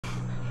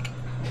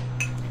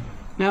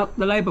Now,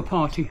 the Labour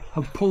Party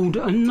have pulled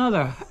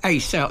another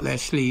ace out their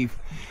sleeve.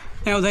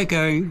 Now they're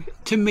going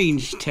to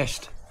means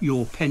test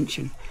your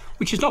pension,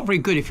 which is not very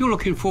good. If you're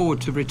looking forward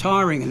to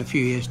retiring in a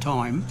few years'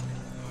 time,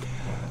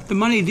 the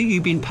money that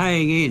you've been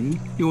paying in,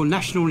 your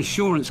national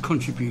insurance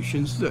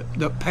contributions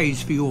that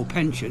pays for your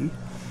pension,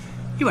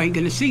 you ain't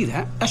going to see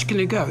that. That's going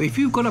to go. If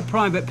you've got a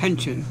private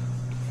pension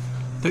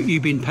that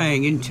you've been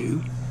paying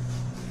into,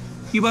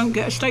 you won't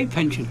get a state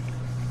pension.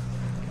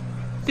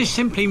 This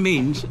simply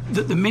means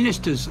that the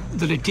ministers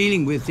that are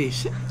dealing with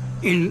this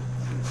in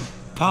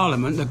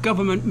Parliament, the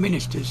government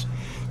ministers,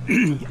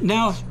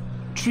 now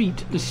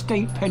treat the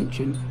state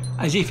pension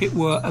as if it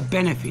were a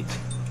benefit.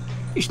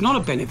 It's not a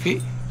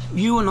benefit.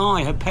 You and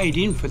I have paid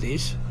in for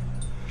this.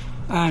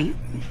 And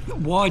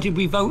why did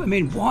we vote them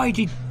in? I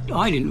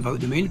didn't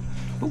vote them in,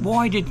 but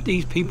why did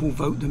these people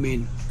vote them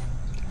in?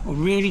 I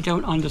really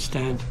don't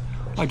understand.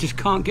 I just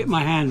can't get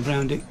my hand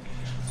around it.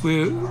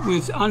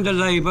 Under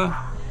Labour,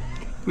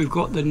 we've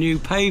got the new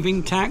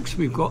paving tax,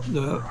 we've got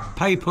the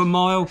paper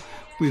mile,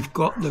 we've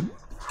got the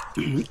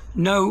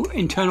no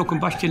internal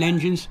combustion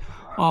engines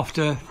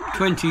after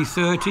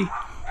 2030,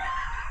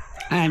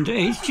 and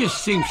it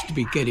just seems to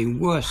be getting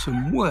worse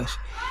and worse.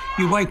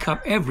 You wake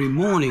up every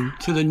morning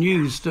to the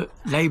news that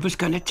Labour's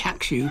going to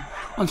tax you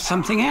on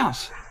something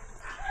else.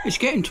 It's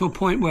getting to a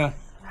point where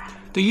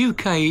the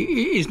UK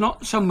is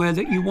not somewhere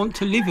that you want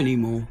to live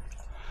anymore.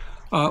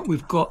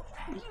 We've got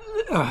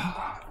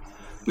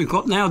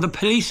now the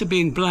police are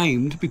being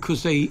blamed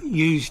because they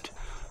used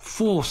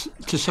force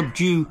to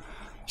subdue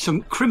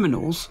some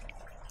criminals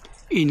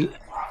in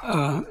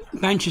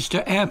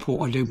Manchester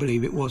Airport, I do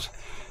believe it was.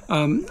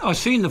 I've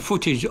seen the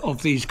footage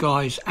of these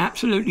guys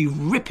absolutely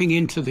ripping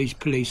into these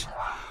police,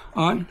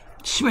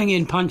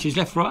 swinging punches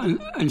left, right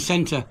and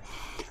centre.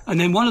 And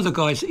then one of the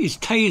guys is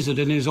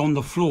tasered and is on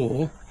the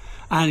floor,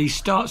 and he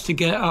starts to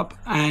get up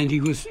and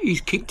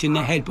he's kicked in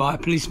the head by a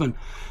policeman.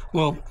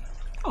 Well,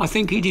 I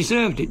think he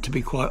deserved it, to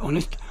be quite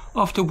honest.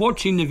 After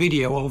watching the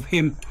video of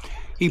him,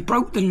 he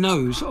broke the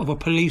nose of a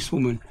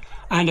policewoman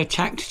and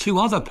attacked two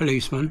other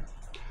policemen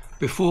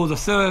before the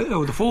third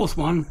or the fourth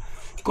one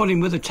got him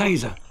with a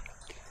taser.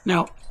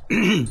 Now,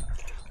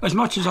 as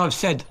much as I've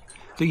said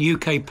the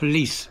UK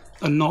police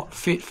are not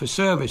fit for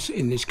service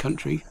in this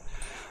country,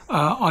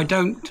 I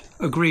don't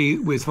agree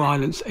with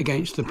violence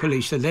against the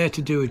police. They're there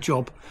to do a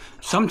job.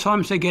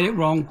 Sometimes they get it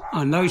wrong,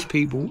 and those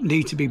people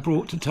need to be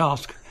brought to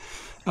task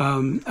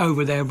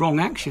over their wrong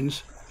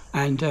actions.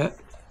 And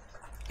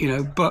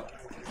but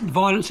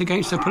violence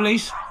against the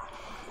police,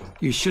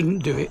 you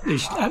shouldn't do it.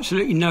 There's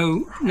absolutely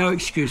no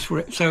excuse for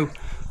it. So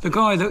the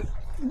guy that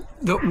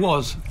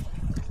was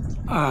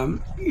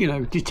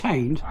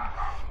detained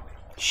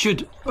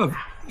should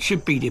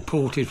be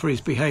deported for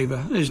his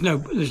behaviour. There's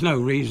no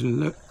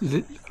reason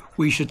that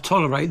we should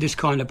tolerate this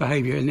kind of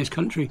behaviour in this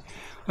country,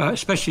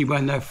 especially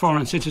when they're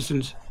foreign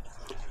citizens.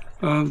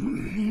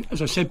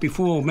 As I said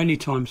before many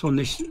times on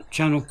this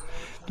channel,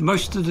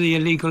 most of the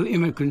illegal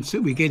immigrants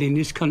that we get in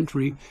this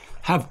country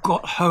have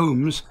got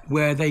homes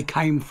where they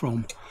came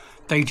from.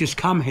 They just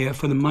come here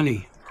for the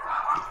money,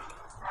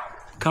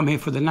 come here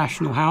for the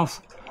national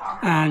health,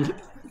 and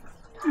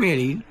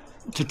really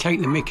to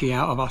take the mickey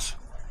out of us.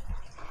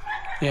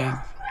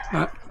 Well,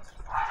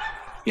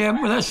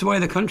 that's the way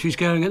the country's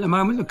going at the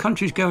moment. The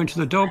country's going to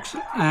the dogs,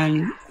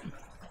 and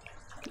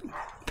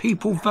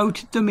people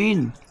voted them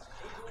in.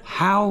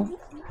 How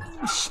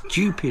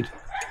stupid.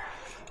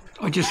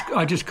 I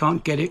just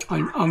can't get it.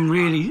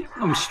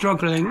 I'm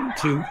struggling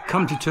to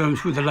come to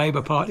terms with the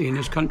Labour Party in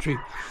this country.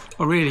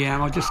 I really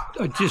am. I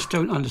just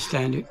don't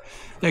understand it.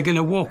 They're going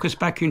to walk us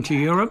back into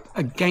Europe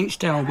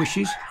against our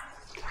wishes,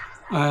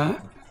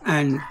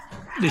 and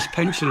this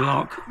pension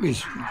lark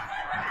is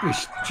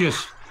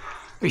just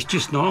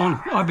not on.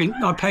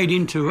 I paid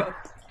into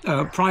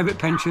a private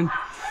pension,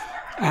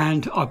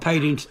 and I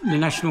paid into the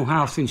national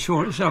health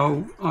insurance.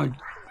 So I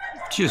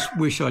just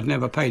wish I'd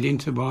never paid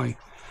into my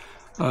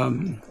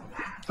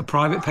a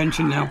private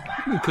pension now,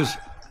 because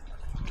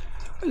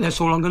that's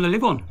all I'm going to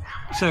live on.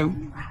 So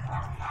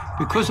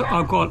because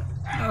I've got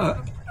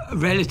a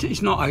relative,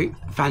 it's not a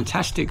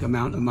fantastic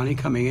amount of money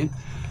coming in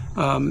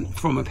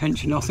from a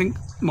pension. I think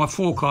my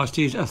forecast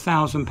is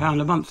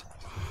 £1,000 a month,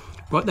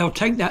 but they'll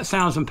take that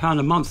 £1,000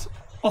 a month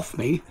off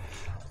me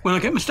when I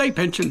get my state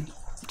pension.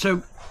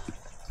 So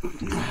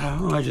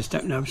I just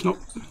don't know.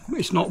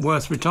 It's not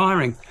worth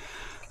retiring,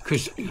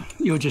 because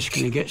you're just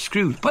going to get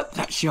screwed. But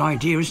that's the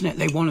idea, isn't it?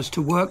 They want us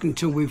to work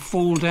until we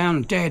fall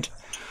down dead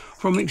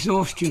from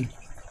exhaustion.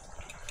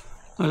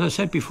 As I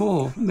said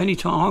before, many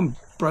times, I'm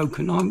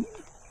broken. I'm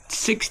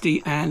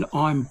 60 and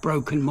I'm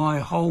broken. My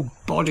whole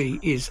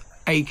body is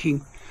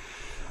aching.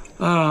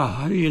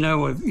 When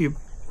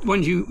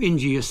you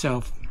injure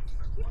yourself,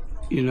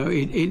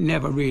 it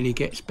never really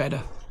gets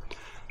better.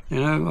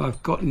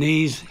 I've got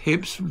knees,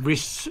 hips,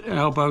 wrists,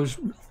 elbows,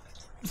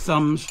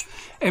 thumbs,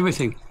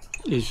 everything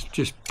is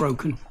just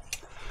broken.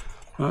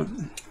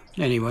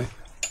 Anyway,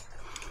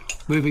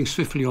 moving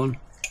swiftly on.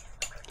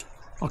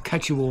 I'll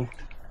catch you all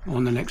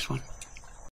on the next one.